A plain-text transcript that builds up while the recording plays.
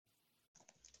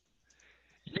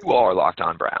You are Locked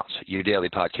On Browns, your daily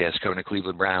podcast covering the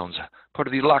Cleveland Browns, part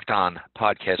of the Locked On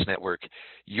Podcast Network,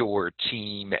 your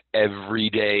team every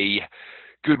day.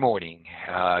 Good morning,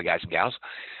 guys and gals.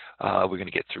 We're going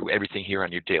to get through everything here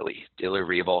on your daily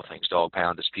delivery of all things Dog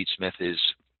Pound, as Pete Smith is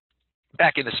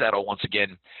back in the saddle once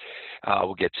again.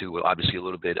 We'll get to, obviously, a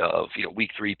little bit of,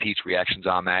 week 3 Pete's reactions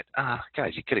on that.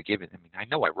 Guys, you could have given, I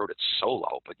know I wrote it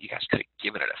solo, but you guys could have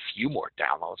given it a few more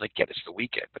downloads. I get it's the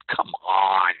weekend, but come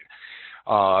on.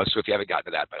 So if you haven't gotten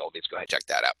to that, by all means, go ahead and check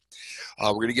that out.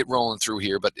 We're going to get rolling through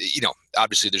here, but,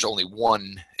 obviously there's only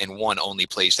one and one only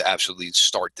place to absolutely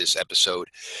start this episode.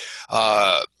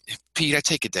 Pete, I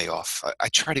take a day off. I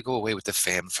try to go away with the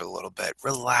fam for a little bit,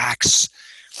 relax,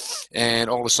 and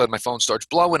all of a sudden my phone starts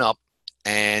blowing up,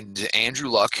 and Andrew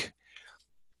Luck,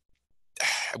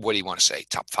 what do you want to say,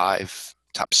 top 5,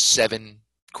 top 7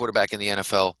 quarterback in the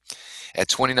NFL at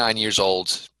 29 years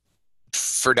old,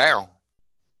 for now.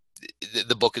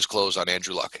 The book is closed on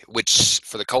Andrew Luck, which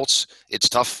for the Colts, it's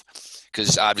tough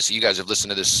because obviously you guys have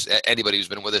listened to this. Anybody who's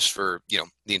been with us for,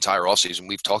 the entire offseason,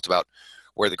 we've talked about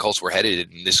where the Colts were headed.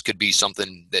 And this could be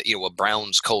something that, a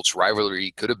Browns-Colts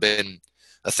rivalry could have been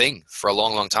a thing for a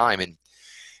long, long time. And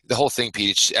the whole thing,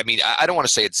 Pete, I don't want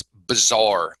to say it's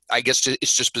bizarre. I guess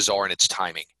it's just bizarre in its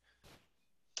timing.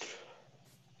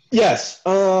 Yes.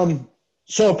 So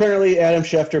apparently Adam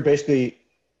Schefter basically,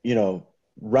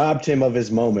 robbed him of his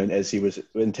moment as he was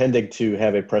intending to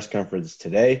have a press conference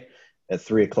today at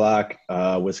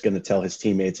 3:00, was going to tell his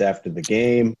teammates after the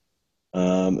game,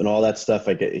 and all that stuff.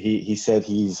 He said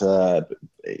he's,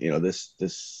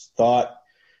 this thought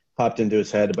popped into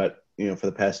his head about, for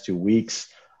the past 2 weeks.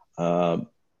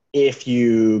 If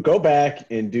you go back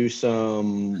and do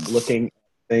some looking at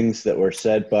things that were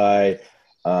said by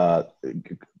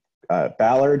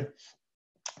Ballard,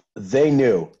 they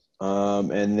knew.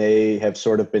 And they have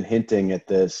sort of been hinting at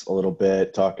this a little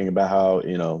bit, talking about how,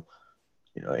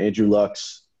 Andrew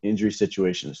Luck's injury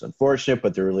situation is unfortunate,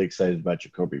 but they're really excited about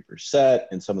Jacoby Brissett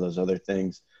and some of those other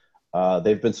things.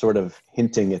 They've been sort of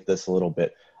hinting at this a little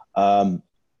bit.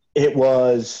 It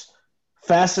was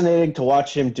fascinating to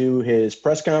watch him do his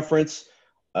press conference.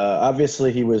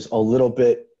 Obviously, he was a little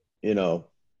bit,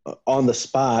 on the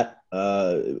spot,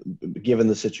 given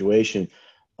the situation.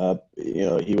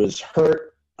 He was hurt.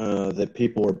 That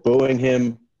people were booing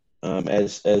him,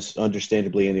 as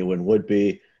understandably anyone would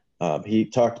be. He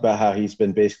talked about how he's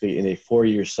been basically in a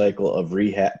 4-year cycle of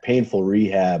painful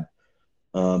rehab,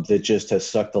 that just has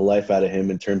sucked the life out of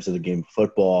him in terms of the game of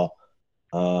football,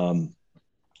 and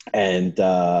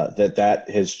that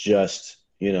has just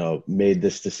made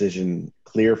this decision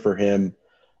clear for him.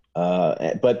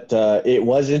 But it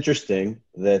was interesting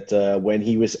that when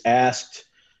he was asked,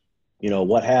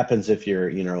 what happens if you're,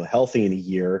 healthy in a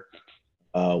year?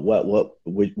 What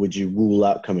would you rule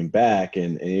out coming back?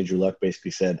 And Andrew Luck basically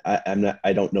said,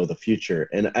 I don't know the future.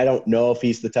 And I don't know if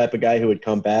he's the type of guy who would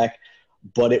come back,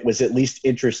 but it was at least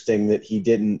interesting that he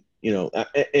didn't,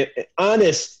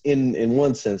 honest in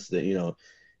one sense that,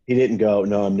 he didn't go,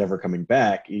 no, I'm never coming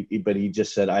back. But he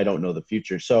just said, I don't know the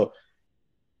future. So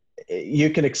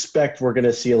you can expect we're going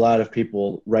to see a lot of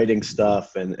people writing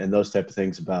stuff and those type of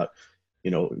things about,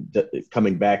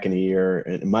 coming back in a year.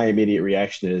 And my immediate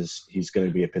reaction is he's going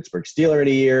to be a Pittsburgh Steeler in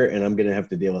a year, and I'm going to have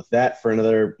to deal with that for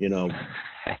another,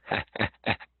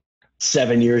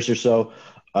 7 years or so.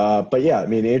 But yeah,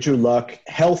 Andrew Luck,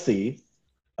 healthy,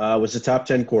 was a top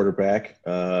 10 quarterback.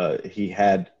 He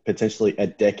had potentially a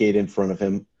decade in front of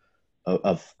him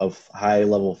of high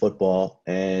level football,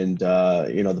 and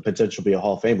the potential to be a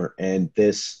Hall of Famer. And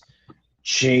this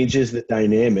changes the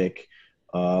dynamic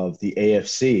of the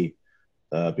AFC.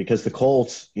 Because the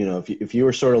Colts, if you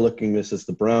were sort of looking at this as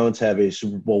the Browns have a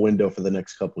Super Bowl window for the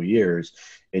next couple of years,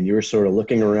 and you were sort of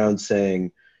looking around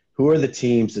saying, who are the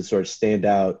teams that sort of stand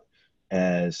out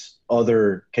as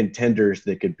other contenders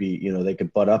that could be, they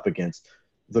could butt up against?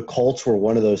 The Colts were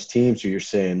one of those teams where you're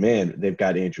saying, man, they've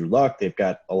got Andrew Luck, they've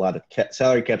got a lot of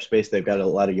salary cap space, they've got a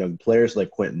lot of young players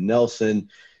like Quentin Nelson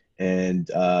and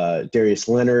Darius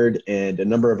Leonard and a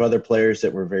number of other players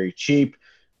that were very cheap.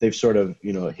 They've sort of,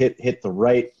 hit the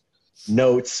right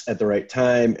notes at the right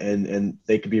time, and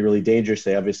they could be really dangerous.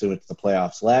 They obviously went to the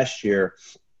playoffs last year,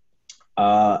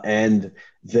 and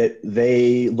that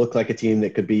they look like a team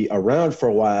that could be around for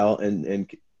a while. And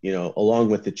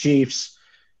along with the Chiefs,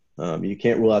 you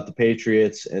can't rule out the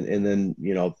Patriots. And then,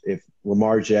 if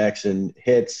Lamar Jackson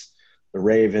hits the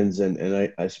Ravens,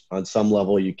 and on some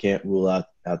level you can't rule out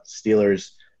the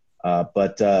Steelers.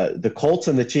 But the Colts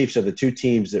and the Chiefs are the two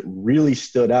teams that really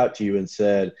stood out to you and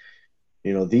said,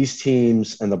 these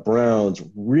teams and the Browns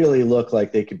really look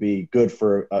like they could be good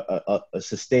for a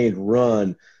sustained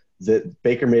run that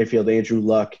Baker Mayfield, Andrew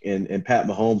Luck, and Pat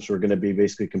Mahomes were going to be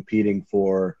basically competing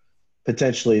for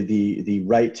potentially the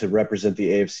right to represent the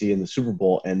AFC in the Super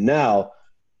Bowl. And now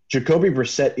Jacoby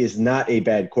Brissett is not a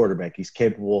bad quarterback. He's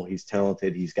capable. He's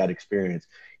talented. He's got experience.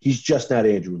 He's just not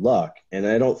Andrew Luck. And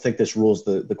I don't think this rules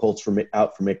the Colts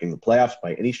out for making the playoffs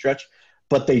by any stretch,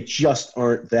 but they just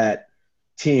aren't that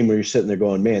team where you're sitting there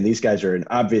going, man, these guys are an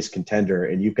obvious contender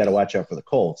and you've got to watch out for the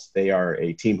Colts. They are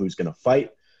a team who's going to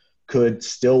fight, could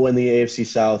still win the AFC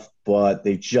South, but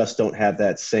they just don't have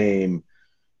that same,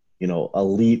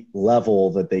 elite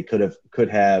level that they could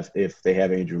have if they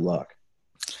have Andrew Luck.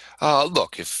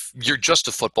 Look, if you're just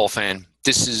a football fan,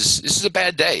 this is a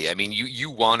bad day. I mean, you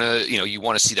want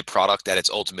to see the product at its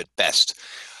ultimate best.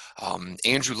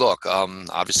 Andrew Luck,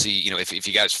 obviously, if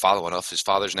you guys follow enough, his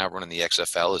father's now running the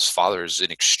XFL. His father is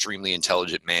an extremely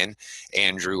intelligent man.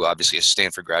 Andrew, obviously a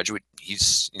Stanford graduate.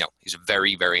 He's a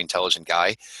very, very intelligent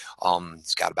guy.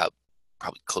 He's got about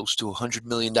probably close to $100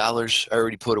 million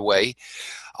already put away.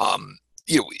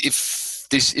 If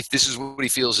this is what he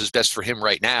feels is best for him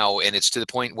right now, and it's to the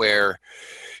point where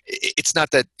it's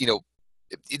not that,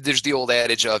 there's the old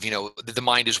adage of, the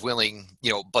mind is willing,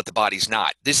 but the body's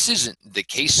not. This isn't the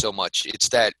case so much. It's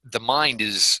that the mind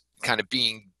is kind of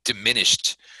being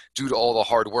diminished due to all the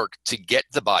hard work to get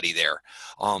the body there.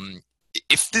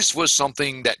 If this was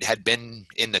something that had been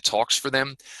in the talks for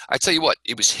them, I tell you what,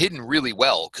 it was hidden really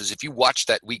well, because if you watch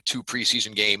that week 2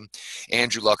 preseason game,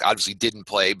 Andrew Luck obviously didn't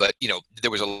play, but there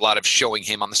was a lot of showing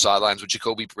him on the sidelines with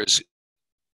Jacoby Brissett,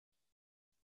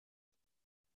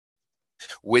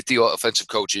 with the offensive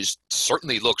coaches.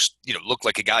 Certainly looked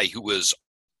like a guy who was,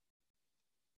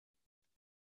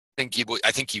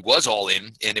 I think he was all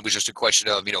in, and it was just a question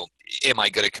of, am I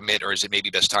going to commit, or is it maybe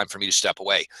best time for me to step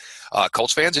away?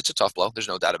 Colts fans, it's a tough blow. There's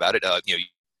no doubt about it. I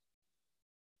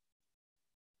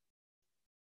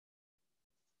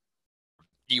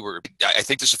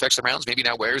think this affects the Browns maybe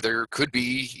now where there could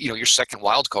be, your second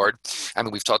wild card. I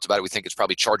mean, we've talked about it. We think it's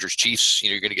probably Chargers, Chiefs.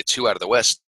 You're going to get 2 out of the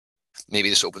West. Maybe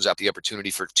this opens up the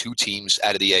opportunity for 2 teams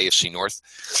out of the AFC North.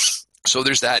 So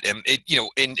there's that, and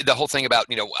and the whole thing about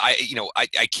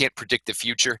I can't predict the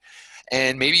future,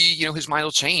 and maybe his mind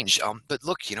will change. But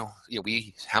look,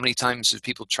 how many times have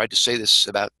people tried to say this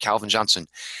about Calvin Johnson?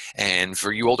 And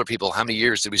for you older people, how many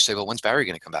years did we say, well, when's Barry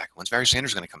going to come back? When's Barry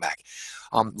Sanders going to come back?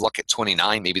 Luck at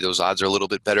 29, maybe those odds are a little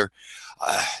bit better.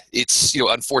 It's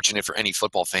unfortunate for any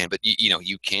football fan, but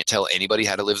you can't tell anybody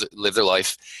how to live their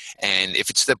life. And if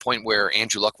it's the point where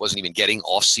Andrew Luck wasn't even getting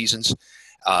off seasons,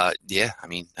 yeah, I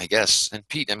mean, I guess. And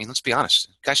Pete, I mean, let's be honest,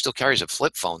 the guy still carries a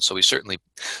flip phone, so he certainly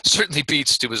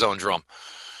beats to his own drum.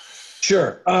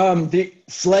 Sure. The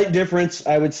slight difference,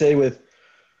 I would say, with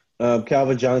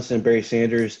Calvin Johnson and Barry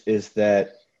Sanders is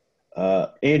that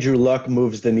Andrew Luck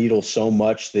moves the needle so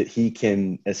much that he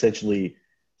can essentially –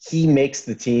 he makes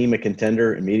the team a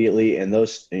contender immediately. And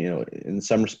those, in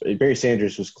some respects, Barry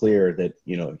Sanders was clear that,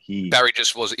 Barry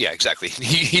just was, yeah, exactly.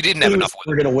 He didn't have enough.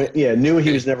 We're going to win. Yeah, knew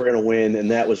he was never going to win,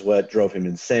 and that was what drove him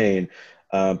insane.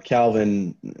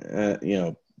 Calvin,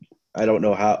 I don't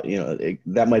know how,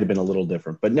 that might have been a little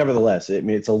different, but nevertheless,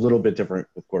 it's a little bit different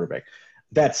with quarterback.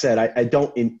 That said, I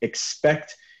don't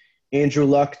expect Andrew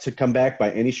Luck to come back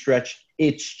by any stretch.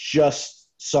 It's just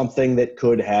something that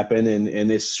could happen,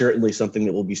 and is certainly something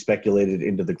that will be speculated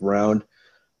into the ground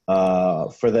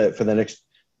for the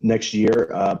next year.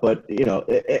 But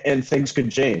and things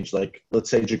could change. Like, let's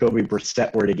say Jacoby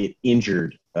Brissett were to get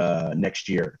injured next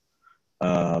year,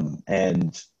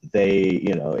 and they,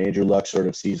 Andrew Luck sort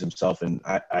of sees himself, and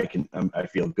I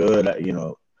feel good.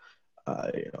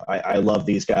 I love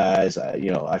these guys.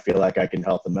 I feel like I can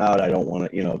help them out. I don't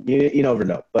want to, you never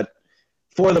know, but.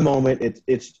 For the moment,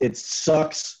 it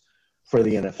sucks for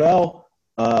the NFL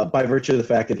by virtue of the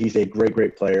fact that he's a great,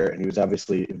 great player, and he was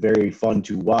obviously very fun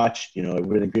to watch.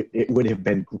 It would have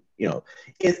been,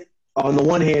 on the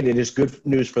one hand, it is good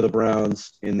news for the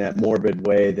Browns in that morbid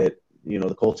way that,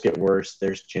 the Colts get worse,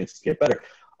 there's a chance to get better.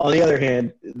 On the other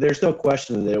hand, there's no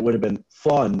question that it would have been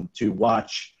fun to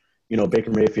watch,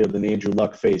 Baker Mayfield and Andrew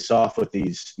Luck face off with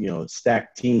these,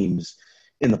 stacked teams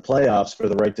in the playoffs for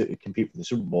the right to compete for the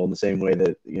Super Bowl, in the same way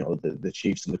that the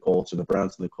Chiefs and the Colts and the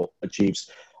Browns and the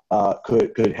Chiefs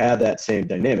could have that same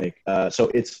dynamic. So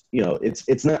it's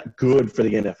not good for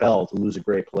the NFL to lose a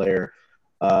great player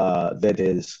that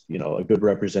is a good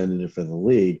representative for the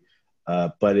league.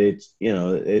 But it's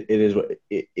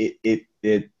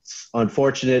it's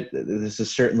unfortunate. This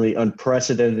is certainly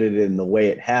unprecedented in the way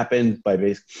it happened.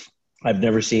 I've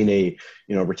never seen a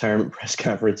retirement press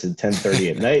conference at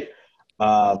 10:30 at night.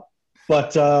 Yeah,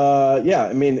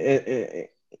 I mean,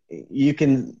 you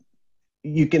can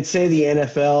you can say the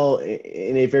NFL,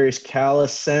 in a very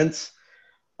callous sense,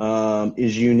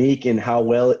 is unique in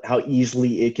how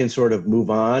easily it can sort of move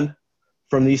on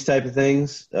from these type of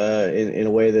things in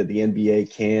a way that the NBA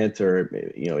can't, or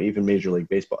even Major League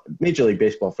Baseball. Major League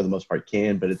Baseball for the most part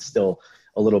can, but it's still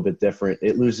a little bit different.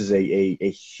 It loses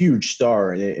a huge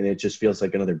star, and it just feels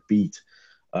like another beat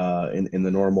in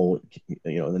the normal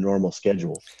the normal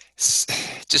schedule.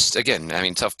 Just again, I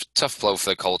mean, tough blow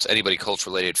for the Colts. Anybody Colts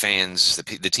related fans,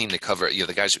 the team that cover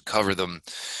the guys who cover them.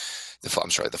 The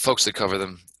folks that cover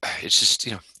them. It's just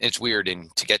it's weird, and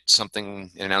to get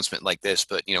an announcement like this,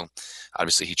 but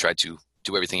obviously he tried to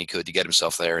do everything he could to get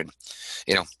himself there, and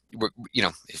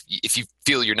if you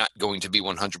feel you're not going to be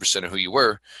 100% of who you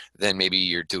were, then maybe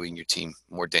you're doing your team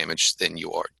more damage than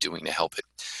you are doing to help it.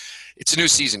 It's a new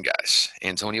season, guys.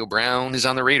 Antonio Brown is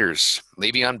on the Raiders.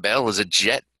 Le'Veon Bell is a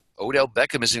Jet. Odell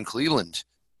Beckham is in Cleveland.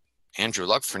 Andrew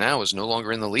Luck, for now, is no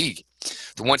longer in the league.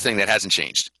 The one thing that hasn't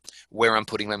changed, where I'm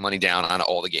putting my money down on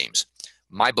all the games.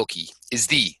 MyBookie is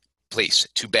the place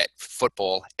to bet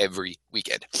football every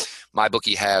weekend.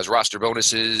 MyBookie has roster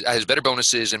bonuses, has better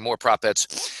bonuses and more prop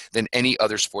bets than any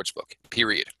other sportsbook,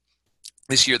 period.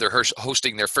 This year, they're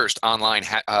hosting their first online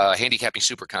handicapping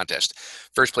super contest.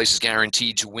 First place is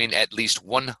guaranteed to win at least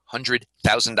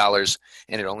 $100,000,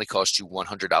 and it only costs you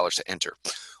 $100 to enter.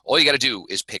 All you got to do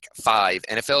is pick 5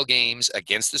 NFL games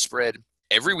against the spread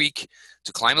every week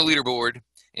to climb the leaderboard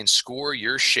and score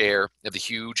your share of the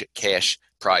huge cash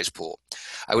prize pool.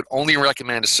 I would only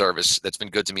recommend a service that's been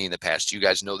good to me in the past. You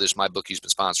guys know this. MyBookie's been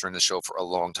sponsoring the show for a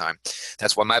long time.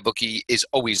 That's why MyBookie is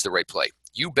always the right play.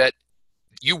 You bet,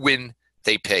 you win,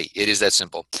 they pay. It is that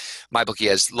simple. MyBookie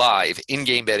has live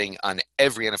in-game betting on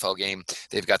every NFL game.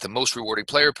 They've got the most rewarding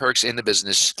player perks in the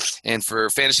business. And for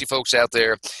fantasy folks out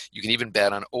there, you can even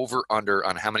bet on over-under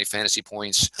on how many fantasy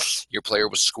points your player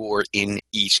will score in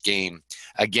each game.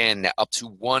 Again, up to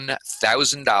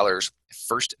 $1,000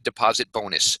 first deposit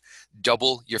bonus.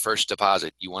 Double your first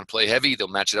deposit. You want to play heavy, they'll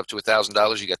match it up to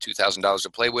 $1,000. You got $2,000 to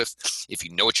play with. If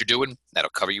you know what you're doing, that'll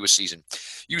cover you a season.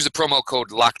 Use the promo code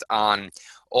LOCKEDON,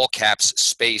 all caps,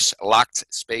 space, locked,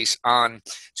 space, on,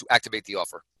 to activate the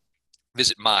offer.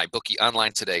 Visit MyBookie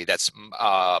online today. That's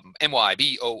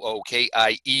MyBookie.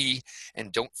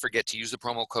 And don't forget to use the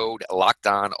promo code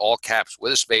LOCKEDON, all caps,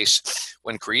 with a space,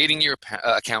 when creating your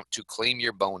account to claim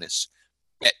your bonus.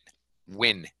 Bet,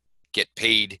 win, get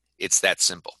paid. It's that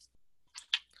simple.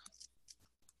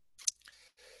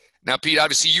 Now, Pete,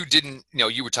 obviously you didn't,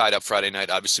 you were tied up Friday night,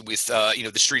 obviously, with, the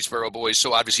Streetsboro boys.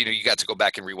 So obviously, you got to go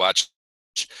back and rewatch.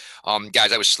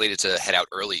 Guys, I was slated to head out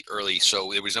early,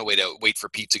 so there was no way to wait for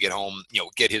Pete to get home,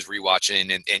 get his rewatch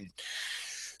in, and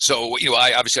so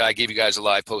I gave you guys a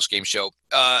live post game show.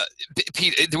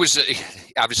 Pete, there was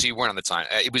obviously you weren't on the time.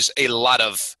 It was a lot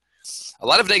of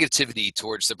negativity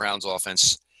towards the Browns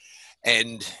offense,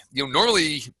 and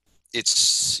normally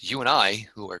it's you and I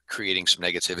who are creating some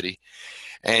negativity.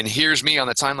 And here's me on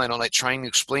the timeline all night trying to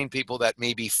explain people that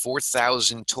maybe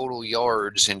 4,000 total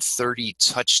yards and 30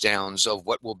 touchdowns of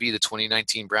what will be the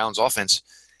 2019 Browns offense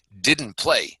didn't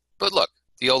play. But look,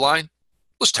 the O-line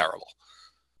was terrible.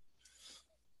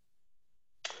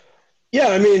 Yeah,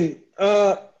 I mean,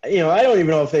 I don't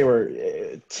even know if they were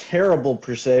terrible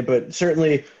per se, but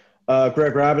certainly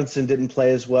Greg Robinson didn't play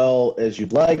as well as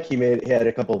you'd like. He had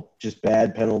a couple just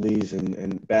bad penalties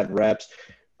and bad reps.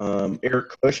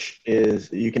 Eric Kush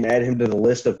you can add him to the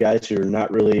list of guys who are not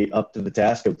really up to the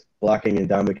task of blocking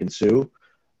Ndamukong Suh.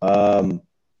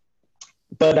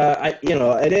 But I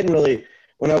didn't really,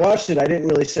 when I watched it, I didn't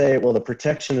really say, well, the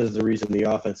protection is the reason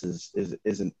the offense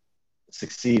isn't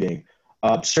succeeding.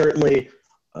 Certainly,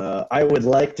 I would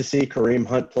like to see Kareem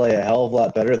Hunt play a hell of a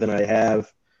lot better than I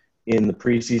have in the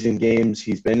preseason games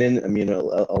he's been in. I mean,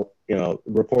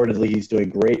 reportedly he's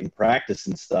doing great in practice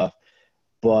and stuff.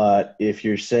 But if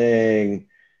you're saying,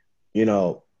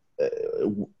 if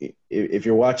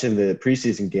you're watching the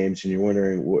preseason games and you're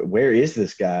wondering where is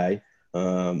this guy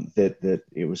that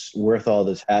it was worth all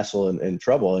this hassle and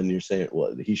trouble, and you're saying,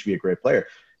 well, he should be a great player.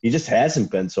 He just hasn't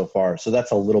been so far. So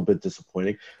that's a little bit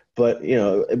disappointing. But,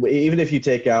 even if you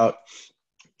take out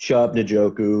Chubb,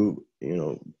 Njoku,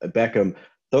 Beckham,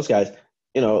 those guys,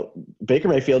 Baker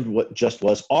Mayfield just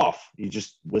was off. He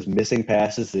just was missing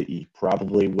passes that he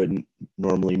probably wouldn't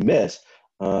normally miss.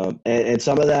 And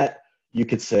some of that you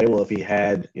could say, well, if he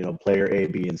had, player A,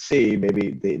 B, and C,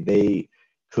 maybe they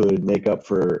could make up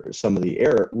for some of the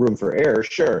room for error,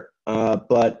 sure.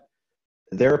 But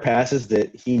there are passes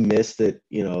that he missed that,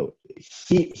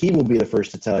 he will be the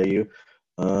first to tell you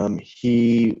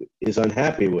he is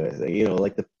unhappy with,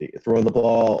 like throwing the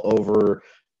ball over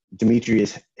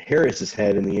Demetrius Harris's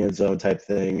head in the end zone type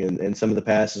thing, and some of the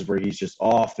passes where he's just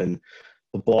off and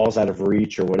the ball's out of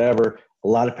reach or whatever. A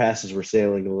lot of passes were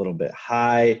sailing a little bit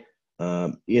high.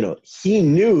 He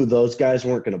knew those guys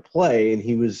weren't going to play, and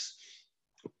he was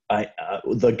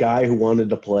the guy who wanted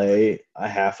to play a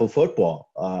half of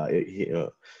football.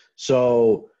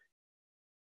 So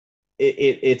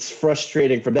it's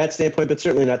frustrating from that standpoint, but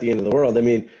certainly not the end of the world. I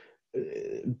mean,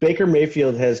 Baker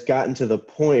Mayfield has gotten to the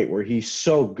point where he's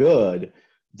so good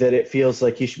that it feels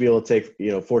like he should be able to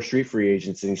take, 4 street free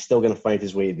agents, and he's still going to find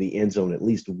his way to the end zone at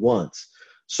least once.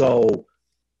 So,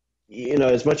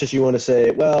 as much as you want to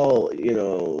say, well,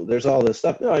 there's all this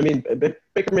stuff. No, I mean,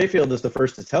 Baker Mayfield is the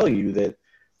first to tell you that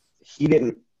he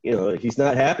didn't, he's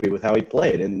not happy with how he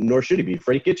played, and nor should he be.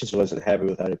 Freddie Kitchens wasn't happy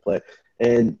with how he played.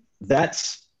 And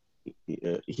that's,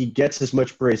 he gets as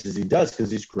much praise as he does because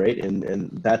he's great, and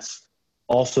that's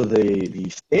also the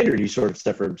standard he sort of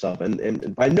set for himself.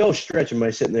 And by no stretch am I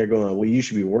sitting there going, well, you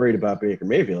should be worried about Baker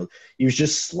Mayfield. He was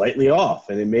just slightly off,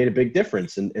 and it made a big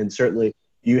difference. And certainly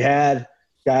you had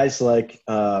guys like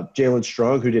Jalen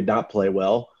Strong, who did not play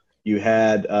well. You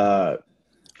had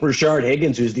Rashard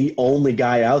Higgins, who's the only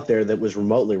guy out there that was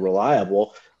remotely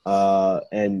reliable,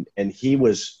 and he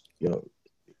was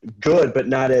good, but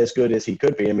not as good as he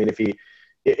could be. I mean,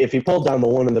 if he pulled down the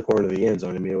one in the corner of the end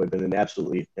zone, I mean, it would have been an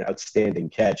absolutely outstanding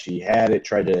catch. He had it,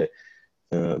 tried to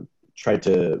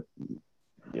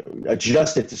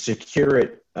adjust it to secure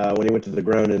it when he went to the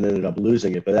ground and ended up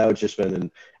losing it. But that would just been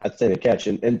an outstanding catch.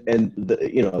 And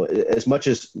as much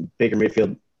as Baker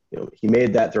Mayfield, he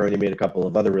made that throw and he made a couple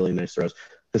of other really nice throws.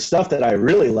 The stuff that I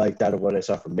really liked out of what I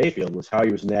saw from Mayfield was how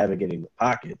he was navigating the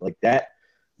pocket. Like that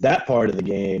part of the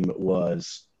game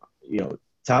was,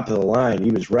 top of the line. He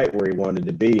was right where he wanted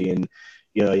to be. And,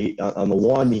 on the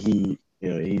one, he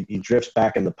drifts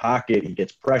back in the pocket. He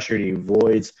gets pressured. He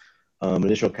avoids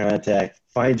initial contact,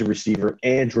 finds a receiver,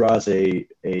 and draws a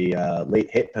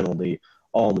late hit penalty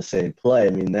all in the same play. I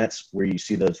mean, that's where you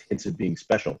see those hints of being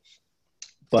special.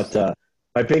 But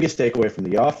my biggest takeaway from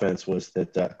the offense was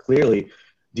that clearly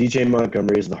DJ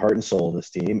Montgomery is the heart and soul of this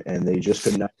team, and they just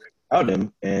could not out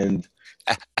him. And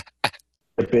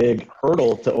a big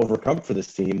hurdle to overcome for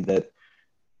this team that,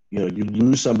 you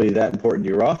lose somebody that important to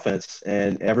your offense,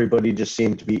 and everybody just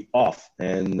seemed to be off,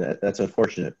 and that's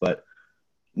unfortunate. But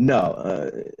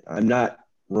no, I'm not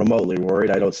remotely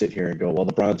worried. I don't sit here and go, well,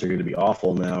 the Browns are going to be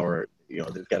awful now, or,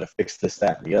 they've got to fix this,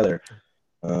 that, and the other.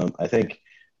 I think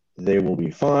they will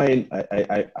be fine.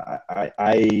 I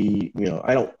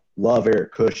don't love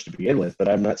Eric Kush to begin with, but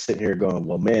I'm not sitting here going,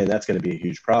 well, man, that's going to be a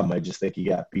huge problem. I just think he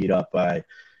got beat up by,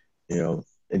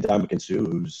 Ndamukong Suh,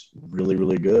 who's really,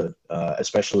 really good,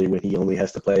 especially when he only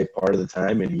has to play part of the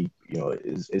time, and he,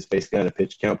 is basically on a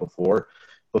pitch count before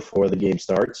the game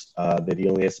starts, that he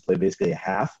only has to play basically a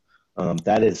half.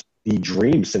 That is the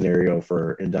dream scenario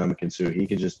for Ndamukong Suh. He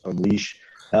can just unleash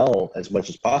hell as much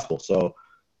as possible. So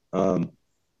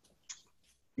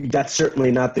that's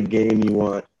certainly not the game you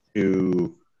want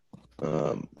to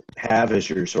have as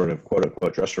your sort of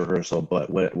quote-unquote dress rehearsal. But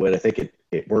what I think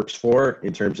it works for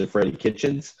in terms of Freddie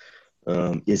Kitchens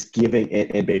is giving –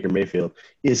 and Baker Mayfield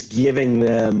is giving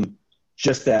them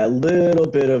just that little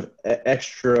bit of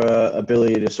extra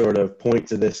ability to sort of point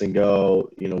to this and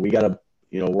go, we got to,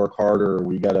 work harder.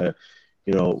 We got to,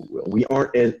 we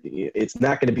aren't – it's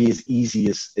not going to be as easy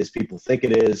as people think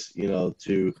it is,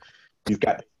 you've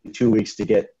got 2 weeks to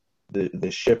get the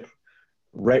ship –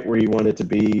 right where you want it to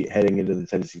be heading into the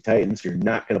Tennessee Titans. You're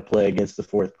not going to play against the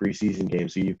 4th preseason game.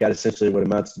 So you've got essentially what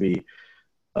amounts to be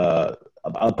a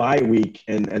bye week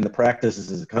and the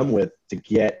practices that come with to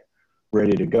get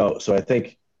ready to go. So I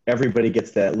think everybody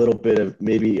gets that little bit of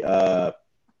maybe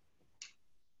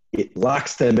it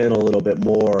locks them in a little bit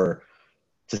more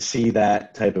to see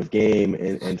that type of game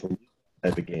and to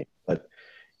type of game. But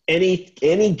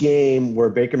any game where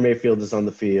Baker Mayfield is on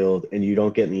the field and you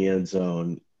don't get in the end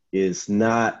zone is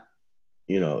not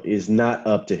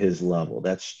up to his level.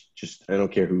 That's just, I don't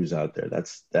care who's out there.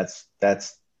 That's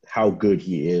how good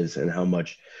he is and how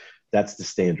much that's the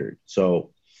standard.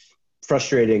 So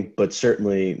frustrating, but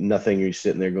certainly nothing you're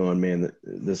sitting there going, man,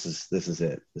 this is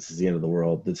it. This is the end of the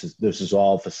world. This is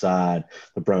all facade.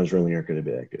 The Browns really aren't going to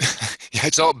be that good. Yeah,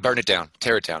 it's all burn it down,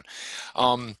 tear it down.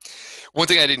 One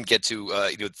thing I didn't get to,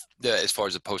 as far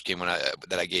as the post game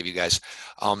that I gave you guys,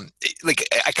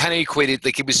 I kind of equated,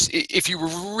 like, it was, if you were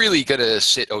really going to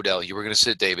sit Odell, you were going to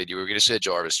sit David, you were going to sit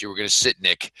Jarvis, you were going to sit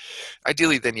Nick.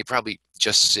 Ideally, then you probably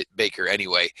just sit Baker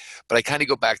anyway. But I kind of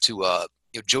go back to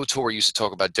Joe Torre used to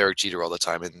talk about Derek Jeter all the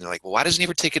time, and they're like, well, why doesn't he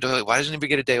ever take it? Why doesn't he ever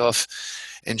get a day off?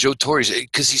 And Joe Torre's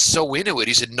because he's so into it.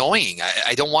 He's annoying.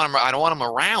 I don't want him. I don't want him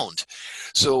around.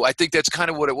 So I think that's kind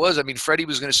of what it was. I mean, Freddie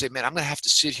was going to say, man, I'm going to have to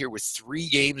sit here with 3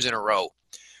 games in a row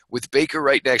with Baker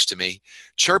right next to me,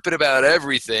 chirping about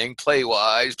everything,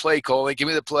 play-wise, play calling, give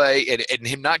me the play, and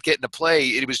him not getting the play,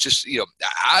 it was just,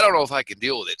 I don't know if I can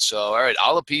deal with it. So, all right,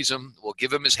 I'll appease him. We'll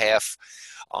give him his half.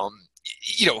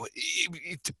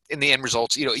 In the end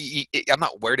results, I'm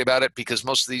not worried about it because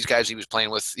most of these guys he was playing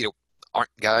with, aren't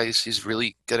guys he's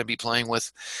really going to be playing with.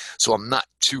 So I'm not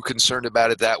too concerned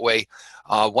about it that way.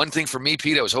 One thing for me,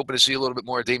 Pete, I was hoping to see a little bit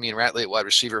more of Damian Ratley at wide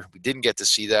receiver. We didn't get to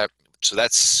see that. So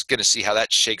that's going to see how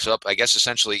that shakes up. I guess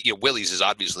essentially, Willie's is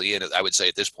obviously in it, I would say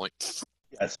at this point.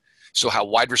 Yes. So how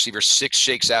wide receiver 6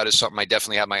 shakes out is something I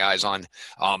definitely have my eyes on.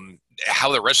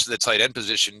 How the rest of the tight end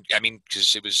position, I mean,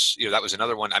 because it was, that was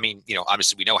another one. I mean,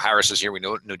 obviously we know Harris is here. We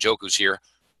know Njoku's here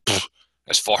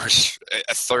as far as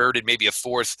a third and maybe a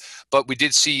fourth. But we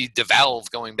did see DeValve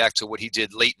going back to what he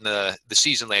did late in the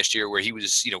season last year where he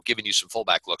was, giving you some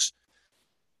fullback looks.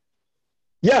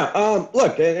 Yeah,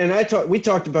 look, and we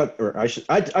talked about, or I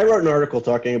wrote an article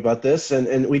talking about this,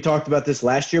 and we talked about this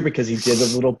last year because he did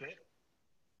a little bit.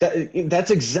 That's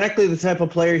exactly the type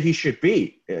of player he should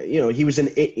be. He was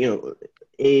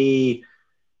a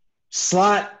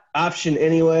slot option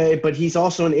anyway, but he's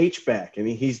also an H-back. I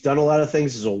mean, he's done a lot of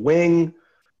things as a wing,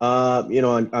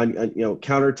 on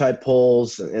counter type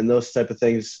pulls and those type of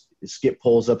things, skip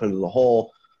pulls up into the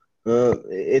hole.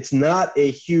 It's not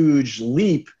a huge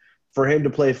leap for him to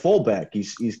play fullback.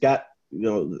 He's got,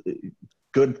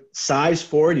 good size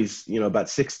for it. He's, about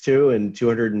 6'2" and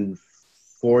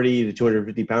 240 to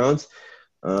 250 pounds.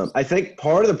 I think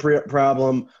part of the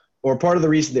problem or part of the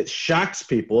reason that shocks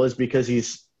people is because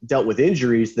he's dealt with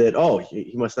injuries that,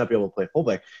 he must not be able to play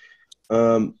fullback.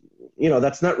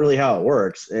 That's not really how it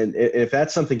works. And if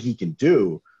that's something he can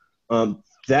do,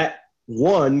 that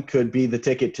one could be the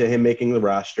ticket to him making the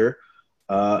roster.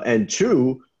 And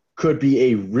 2, could be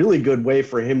a really good way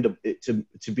for him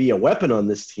to be a weapon on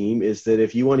this team is that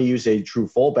if you want to use a true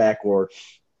fullback or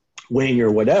wing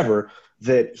or whatever,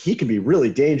 that he can be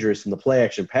really dangerous in the play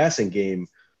action passing game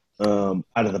out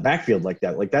of the backfield like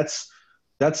that. Like that's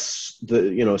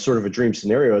the, sort of a dream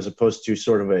scenario as opposed to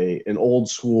sort of an old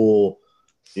school,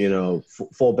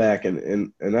 fullback.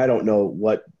 And I don't know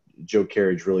what Joe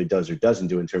Carriage really does or doesn't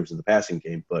do in terms of the passing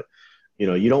game, but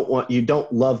you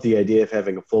don't love the idea of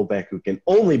having a fullback who can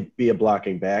only be a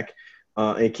blocking back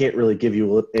and can't really give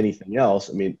you anything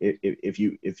else. I mean,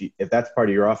 if that's part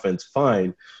of your offense,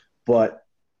 fine. But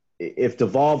if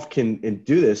DeValve can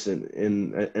do this,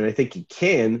 and I think he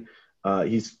can,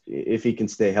 if he can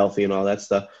stay healthy and all that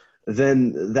stuff,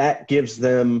 then that gives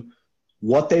them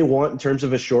what they want in terms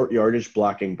of a short yardage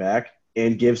blocking back,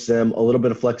 and gives them a little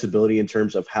bit of flexibility in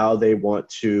terms of how they want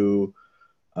to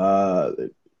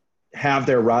have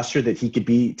their roster, that he could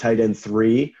be tight end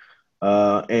 3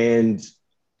 and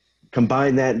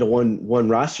combine that into one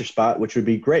roster spot, which would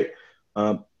be great.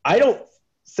 I don't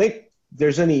think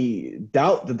there's any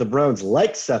doubt that the Browns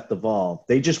like Seth DeValve.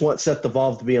 They just want Seth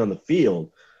DeValve to be on the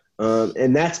field.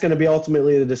 And that's going to be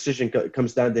ultimately the decision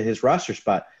comes down to his roster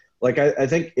spot. Like I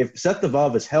think if Seth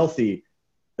DeValve is healthy,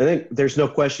 I think there's no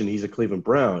question he's a Cleveland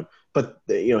Brown. But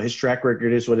his track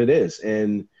record is what it is,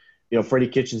 and Freddie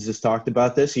Kitchens has talked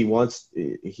about this. He wants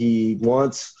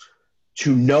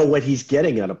to know what he's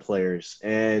getting out of players,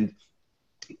 and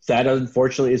that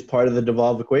unfortunately is part of the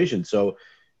DeValve equation. So,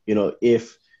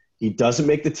 if he doesn't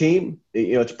make the team,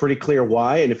 it's pretty clear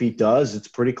why, and if he does, it's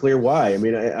pretty clear why. I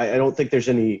mean, I don't think there's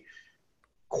any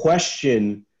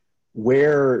question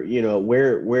where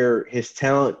his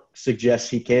talent suggests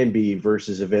he can be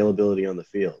versus availability on the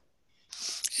field.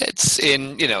 It's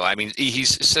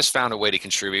he's just found a way to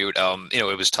contribute.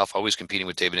 It was tough always competing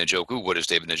with David Njoku. What has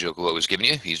David Njoku always given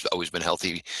you? He's always been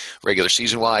healthy regular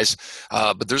season-wise.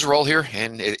 But there's a role here,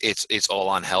 and it's all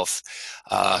on health.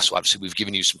 So obviously we've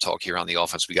given you some talk here on the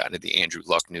offense. We got into the Andrew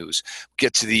Luck news.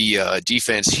 Get to the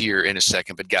defense here in a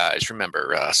second. But guys,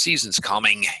 remember, season's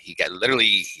coming. You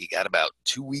got about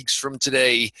 2 weeks from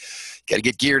today. Got to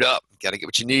get geared up. Got to get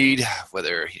what you need,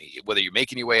 whether you're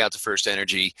making your way out to First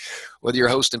Energy, whether you're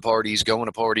hosting parties, going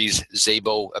to parties,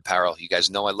 Zabo Apparel. You guys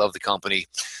know I love the company.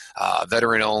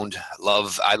 Veteran-owned.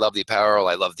 I love the apparel.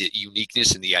 I love the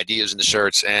uniqueness and the ideas in the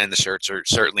shirts, and the shirts are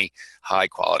certainly high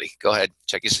quality. Go ahead.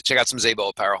 Check out some Zabo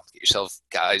Apparel. Get yourself,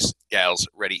 guys, gals,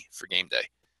 ready for game day.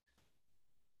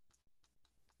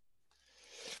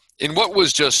 In what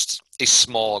was just a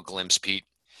small glimpse, Pete,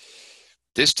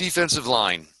 this defensive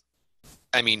line,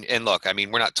 we're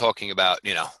not talking about,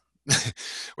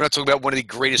 We're not talking about one of the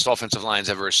greatest offensive lines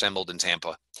ever assembled in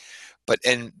Tampa.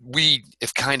 And we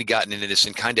have kind of gotten into this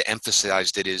and kind of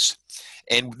emphasized it is,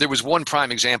 and there was one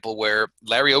prime example where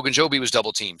Larry Ogunjobi was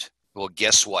double teamed. Well,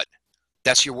 guess what?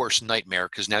 That's your worst nightmare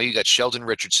because now you got Sheldon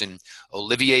Richardson,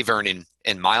 Olivier Vernon,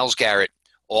 and Myles Garrett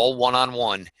all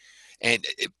one-on-one. And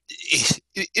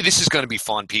this is going to be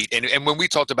fun, Pete. And when we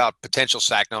talked about potential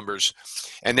sack numbers,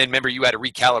 and then remember you had to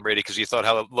recalibrate it because you thought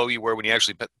how low you were when you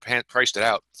actually priced it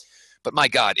out. But my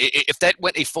God, if that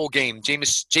went a full game,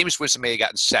 Jameis Winston may have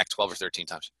gotten sacked 12 or 13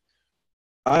 times.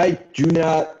 I do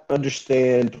not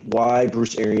understand why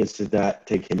Bruce Arians did not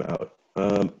take him out.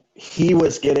 He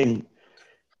was getting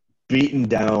beaten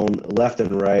down left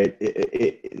and right.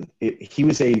 He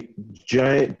was a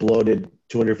giant, bloated,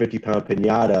 250-pound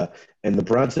pinata, and the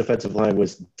Browns' defensive line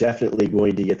was definitely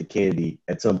going to get the candy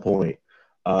at some point.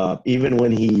 Even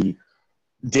when he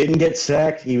didn't get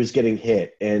sacked, he was getting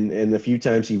hit. And the few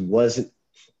times he wasn't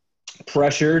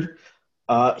pressured,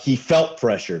 he felt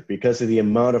pressured because of the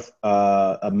amount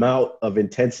of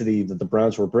intensity that the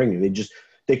Browns were bringing.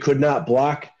 They could not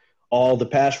block all the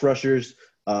pass rushers.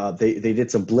 They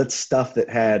did some blitz stuff that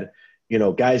had,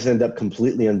 guys end up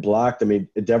completely unblocked. I mean,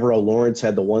 Devereaux Lawrence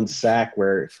had the one sack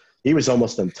where he was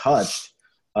almost untouched,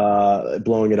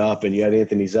 blowing it up, and you had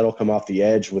Anthony Zettel come off the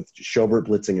edge with Schobert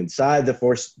blitzing inside the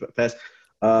force pass.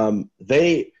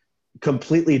 They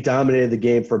completely dominated the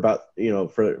game for about,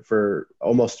 for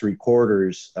almost three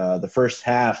quarters. The first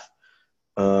half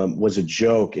was a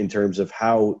joke in terms of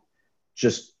how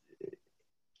just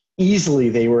easily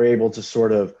they were able to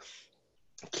sort of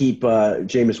keep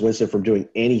Jameis Winston from doing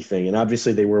anything. And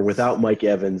obviously they were without Mike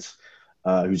Evans,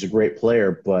 who's a great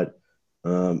player, but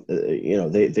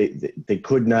they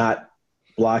could not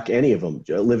block any of them.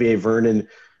 Olivier Vernon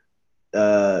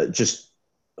just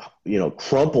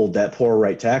crumpled that poor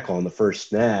right tackle on the first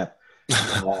snap.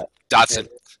 Dotson.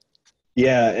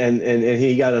 And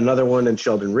he got another one, and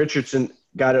Sheldon Richardson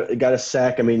got a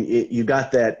sack. I mean, you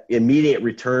got that immediate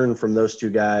return from those two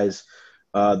guys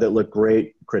that looked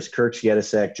great. Chris Kirksey had a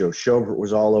sack. Joe Schobert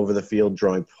was all over the field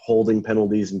drawing holding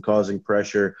penalties and causing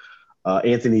pressure.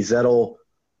 Anthony Zettel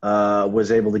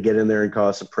was able to get in there and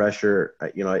cause some pressure.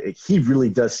 He really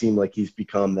does seem like he's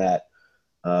become that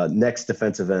next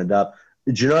defensive end up.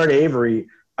 Genard Avery,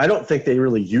 I don't think they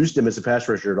really used him as a pass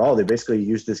rusher at all. They basically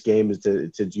used this game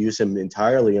to use him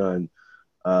entirely on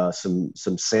some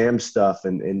Sam stuff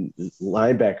and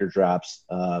linebacker drops.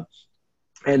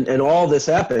 And all this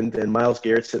happened, and Myles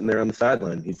Garrett's sitting there on the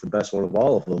sideline. He's the best one of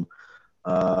all of them.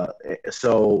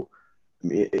 So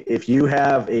if you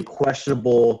have a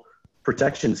questionable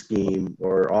protection scheme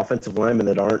or offensive linemen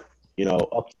that aren't,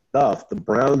 up to stuff, the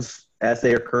Browns, as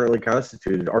they are currently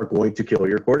constituted, are going to kill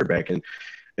your quarterback. And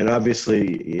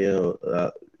obviously,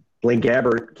 Blaine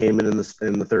Gabbert came in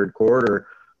the third quarter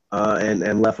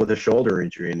and left with a shoulder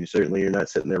injury. And you're not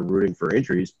sitting there rooting for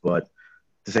injuries, but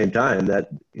at the same time,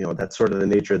 that's sort of the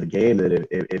nature of the game, that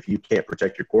if you can't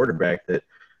protect your quarterback, that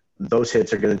those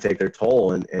hits are going to take their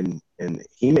toll, and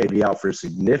he may be out for a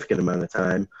significant amount of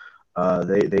time.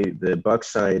 The Bucs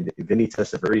signed Vinny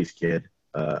Testaverde's kid.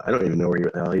 I don't even know where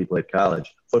the hell he played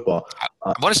college football.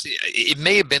 I want to say it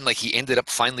may have been like he ended up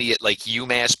finally at like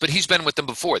UMass, but he's been with them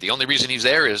before. The only reason he's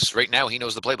there is right now he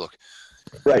knows the playbook.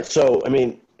 Right. So, I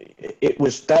mean, it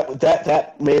was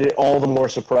that made it all the more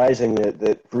surprising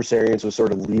that Bruce Arians was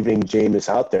sort of leaving Jameis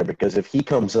out there, because if he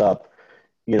comes up,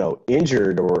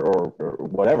 injured or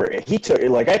whatever, he took,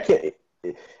 like,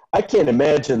 I can't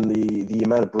imagine the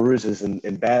amount of bruises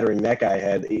and battering that guy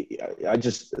had. I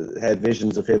just had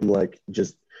visions of him like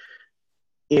just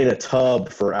in a tub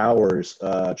for hours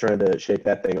trying to shake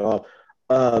that thing off.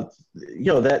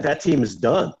 That team is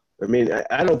done. I mean,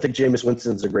 I don't think Jameis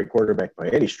Winston's a great quarterback by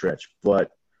any stretch,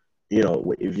 but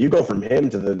if you go from him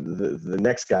to the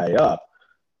next guy up,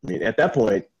 I mean, at that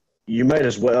point, you might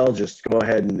as well just go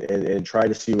ahead and try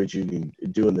to see what you can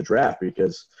do in the draft,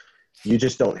 because you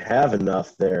just don't have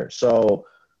enough there. So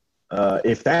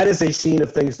if that is a scene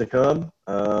of things to come,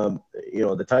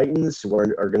 the Titans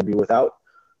are going to be without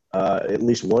at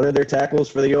least one of their tackles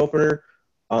for the opener.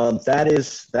 That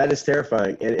is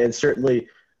terrifying. And certainly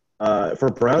for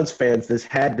Browns fans, this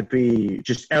had to be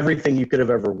just everything you could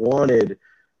have ever wanted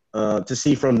to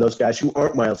see from those guys who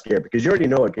aren't Myles Garrett, because you already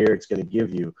know what Garrett's going to give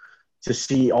you, to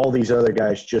see all these other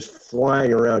guys just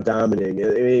flying around dominating.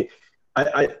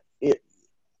 I mean,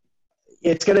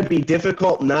 it's going to be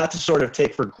difficult not to sort of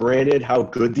take for granted how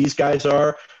good these guys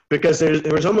are, because there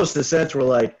was almost a sense where,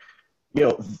 like,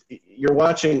 you're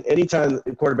watching anytime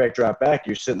the quarterback drop back,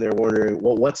 you're sitting there wondering,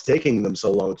 well, what's taking them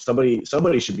so long?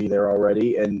 Somebody should be there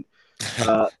already. And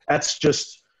that's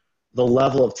just the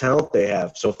level of talent they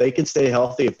have. So if they can stay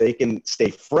healthy, if they can stay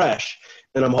fresh,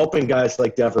 and I'm hoping guys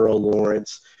like Devereaux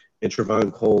Lawrence and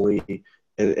Trevon Coley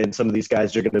and some of these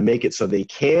guys are going to make it so they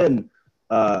can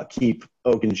keep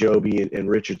Ogunjobi and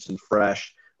Richardson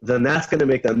fresh, then that's going to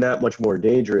make them that much more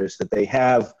dangerous, that they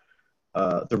have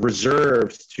the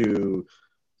reserves to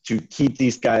keep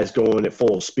these guys going at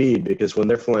full speed, because when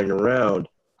they're flying around,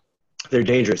 they're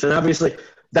dangerous. And obviously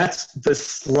that's the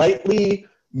slightly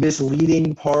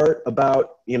misleading part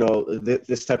about,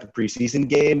 this type of preseason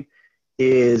game,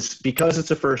 is because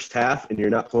it's a first half and you're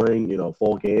not playing,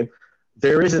 full game,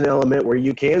 there is an element where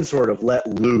you can sort of let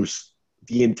loose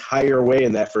the entire way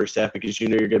in that first half, because you're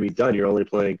going to be done. You're only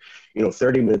playing,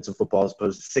 30 minutes of football as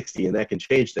opposed to 60, and that can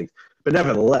change things. But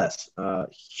nevertheless,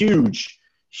 huge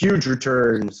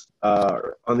returns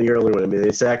on the early one. I mean,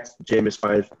 they sacked Jameis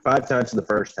five times in the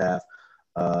first half.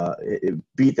 It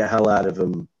beat the hell out of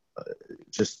him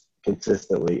just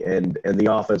consistently, and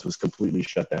the offense was completely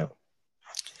shut down.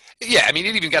 Yeah, I mean,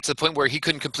 it even got to the point where he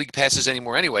couldn't complete passes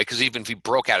anymore anyway, because even if he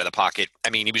broke out of the pocket, I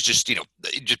mean, he was just,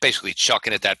 just basically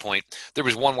chucking at that point. There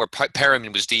was one where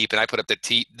Perriman was deep, and I put up the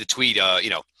tweet,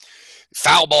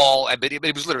 foul ball, but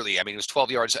it was literally, I mean, it was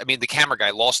 12 yards. I mean, the camera guy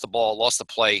lost the ball, lost the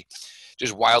play,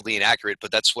 just wildly inaccurate,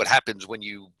 but that's what happens when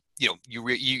you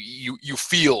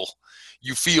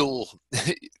feel,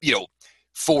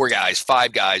 4 guys,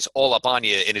 5 guys all up on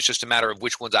you, and it's just a matter of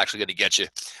which one's actually going to get you.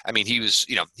 I mean, he was,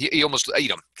 he almost,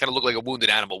 kind of looked like a wounded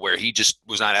animal, where he just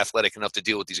was not athletic enough to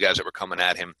deal with these guys that were coming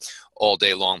at him all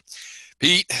day long.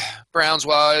 Pete,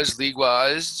 Browns-wise,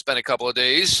 league-wise, it's been a couple of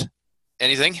days.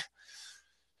 Anything?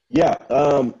 Yeah,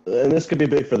 and this could be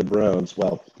big for the Browns.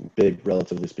 Well, big,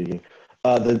 relatively speaking.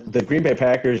 The Green Bay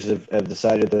Packers have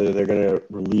decided that they're going to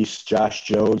release Josh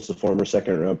Jones, the former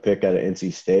second-round pick out of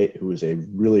NC State, who is a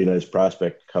really nice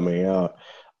prospect coming out.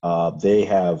 They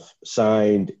have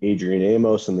signed Adrian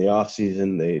Amos in the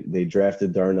offseason. They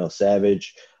drafted Darnell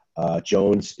Savage.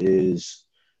 Jones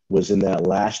was in that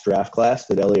last draft class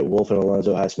that Elliott Wolf and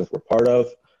Alonzo Highsmith were part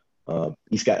of.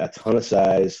 He's got a ton of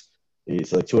size.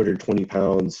 He's like 220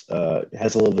 pounds,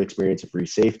 has a little bit of experience at free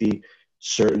safety.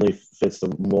 Certainly fits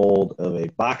the mold of a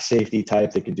box safety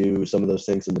type that could do some of those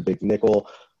things in the big nickel.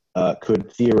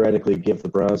 Could theoretically give the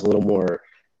Browns a little more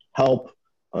help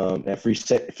at free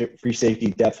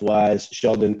safety depth-wise.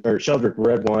 Sheldrick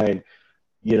Redwine,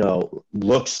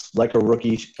 looks like a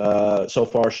rookie so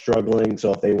far, struggling.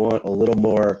 So if they want a little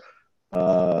more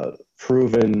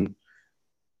proven,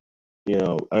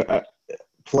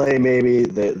 play, maybe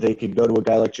they could go to a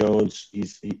guy like Jones.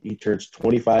 He turns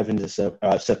 25 in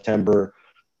September.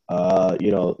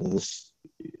 This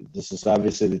is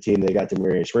obviously the team they got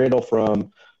Demarius Randall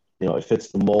from. It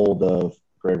fits the mold of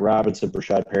Greg Robinson,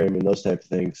 Brashad Perriman, those type of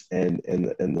things. And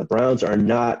the Browns are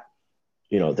not,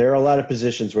 there are a lot of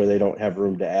positions where they don't have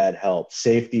room to add help.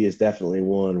 Safety is definitely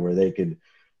one where they could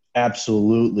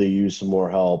absolutely use some more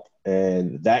help,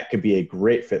 and that could be a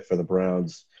great fit for the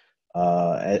Browns.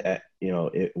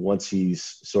 Once he's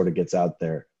sort of gets out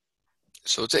there.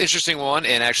 So it's an interesting one,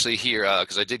 and actually here,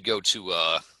 because I did go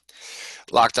to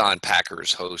Locked On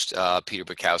Packers host Peter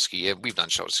Bukowski, and we've done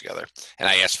shows together, and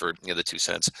I asked for the 2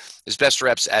 cents. His best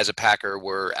reps as a Packer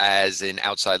were as an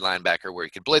outside linebacker, where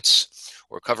he could blitz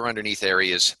or cover underneath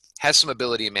areas. Has some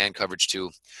ability in man coverage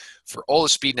too. For all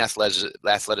his speed and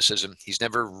athleticism, he's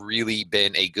never really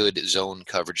been a good zone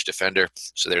coverage defender.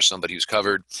 So there's somebody who's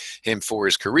covered him for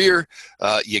his career.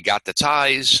 You got the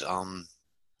ties.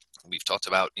 We've talked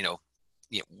about,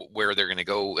 where they're going to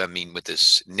go. I mean, with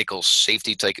this nickel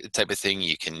safety type of thing,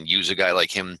 you can use a guy like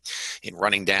him in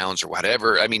running downs or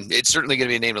whatever. I mean, it's certainly going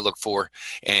to be a name to look for.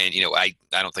 And, I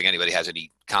don't think anybody has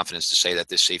any confidence to say that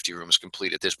this safety room is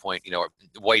complete at this point.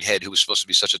 Whitehead, who was supposed to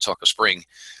be such a talk of spring,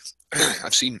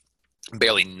 I've seen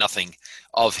barely nothing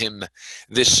of him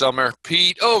this summer.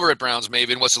 Pete, over at Browns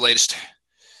Maven, what's the latest?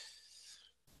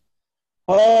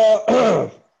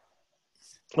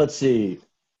 Let's see.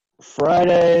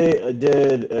 Friday, I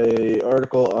did a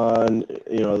article on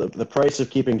the price of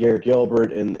keeping Garrett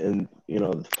Gilbert and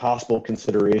the possible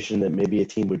consideration that maybe a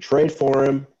team would trade for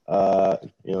him.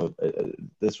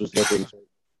 This was looking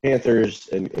Panthers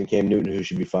and Cam Newton, who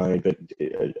should be fine, but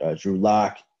Drew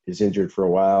Lock is injured for a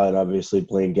while, and obviously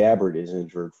Blaine Gabbert is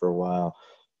injured for a while.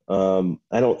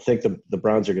 I don't think the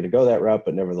Browns are going to go that route,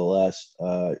 but nevertheless,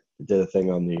 did a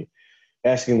thing on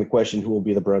asking the question, who will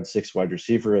be the Browns' 6th wide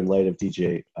receiver in light of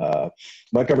DJ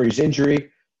Montgomery's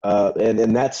injury.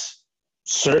 And that's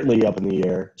certainly up in the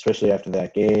air, especially after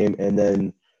that game. And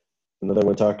then another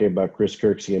one talking about Chris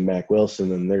Kirksey and Mack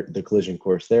Wilson and the collision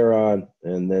course they're on.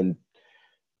 And then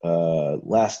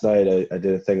last night I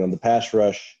did a thing on the pass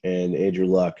rush and Andrew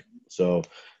Luck. So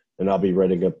and I'll be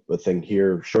writing up a thing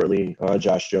here shortly on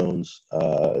Josh Jones,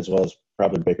 as well as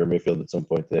probably Baker Mayfield at some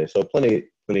point today. So plenty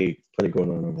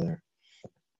going on over there.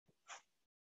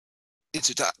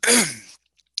 It's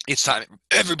it's time,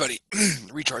 everybody,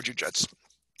 recharge your jets,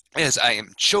 as I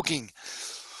am choking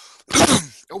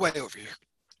away over here.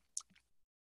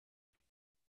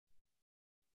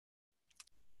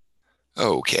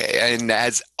 Okay, and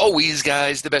as always,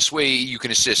 guys, the best way you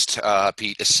can assist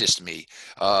Pete, assist me,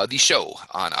 the show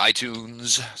on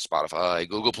iTunes, Spotify,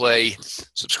 Google Play,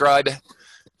 subscribe,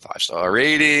 5-star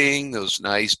rating, those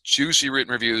nice, juicy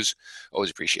written reviews. Always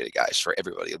appreciate it, guys, for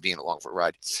everybody being along for a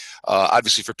ride.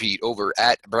 Obviously, for Pete, over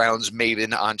at Browns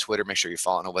Maven on Twitter. Make sure you're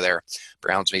following over there,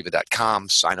 brownsmaven.com.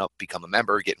 Sign up, become a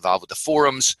member, get involved with the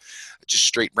forums. Just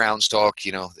straight Browns talk,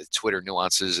 the Twitter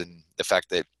nuances and the fact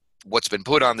that what's been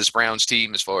put on this Browns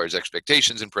team as far as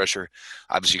expectations and pressure.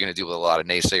 Obviously, you're going to deal with a lot of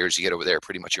naysayers. You get over there,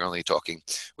 pretty much you're only talking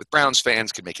with Browns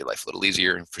fans. Could make your life a little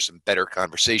easier and for some better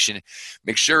conversation.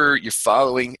 Make sure you're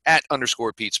following at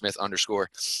 _Pete Smith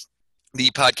 _ the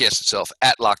podcast itself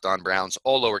at Locked On Browns,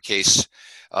 all lowercase.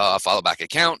 Follow back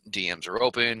account. DMs are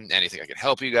open. Anything I can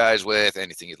help you guys with,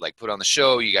 anything you'd like put on the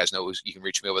show, you guys know you can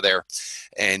reach me over there.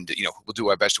 And, we'll do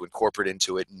our best to incorporate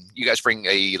into it. And you guys bring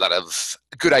a lot of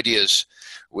good ideas,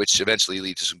 which eventually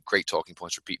lead to some great talking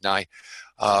points for Pete and I.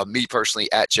 Me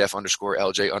personally at Jeff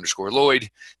 _LJ _Lloyd.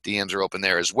 DMs are open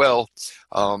there as well.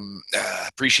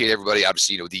 Appreciate everybody.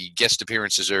 Obviously, the guest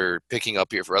appearances are picking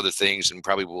up here for other things, and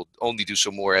probably will only do so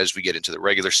more as we get into the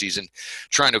regular season.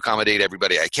 Trying to accommodate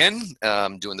everybody I can,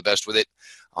 doing the best with it.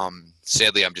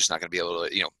 Sadly, I'm just not going to be able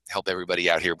to, help everybody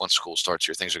out here once school starts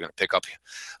here. Things are going to pick up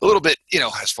a little bit,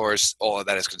 as far as all of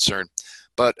that is concerned.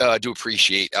 But I do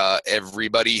appreciate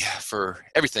everybody for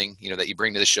everything, that you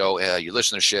bring to the show, your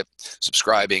listenership,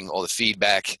 subscribing, all the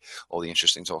feedback, all the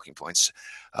interesting talking points.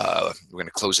 We're going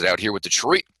to close it out here with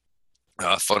Detroit.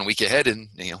 Fun week ahead. And,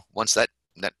 once that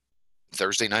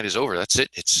Thursday night is over, that's it.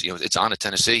 It's on to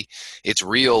Tennessee. It's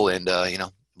real. And,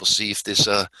 we'll see if this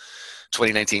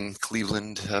 2019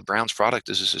 Cleveland Browns product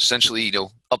is essentially,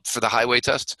 up for the highway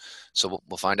test. So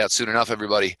we'll find out soon enough,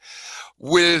 everybody.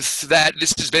 With that,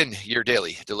 this has been your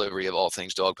daily delivery of all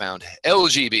things Dog Pound,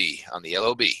 LGB on the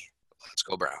LOB. Let's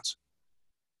go Browns.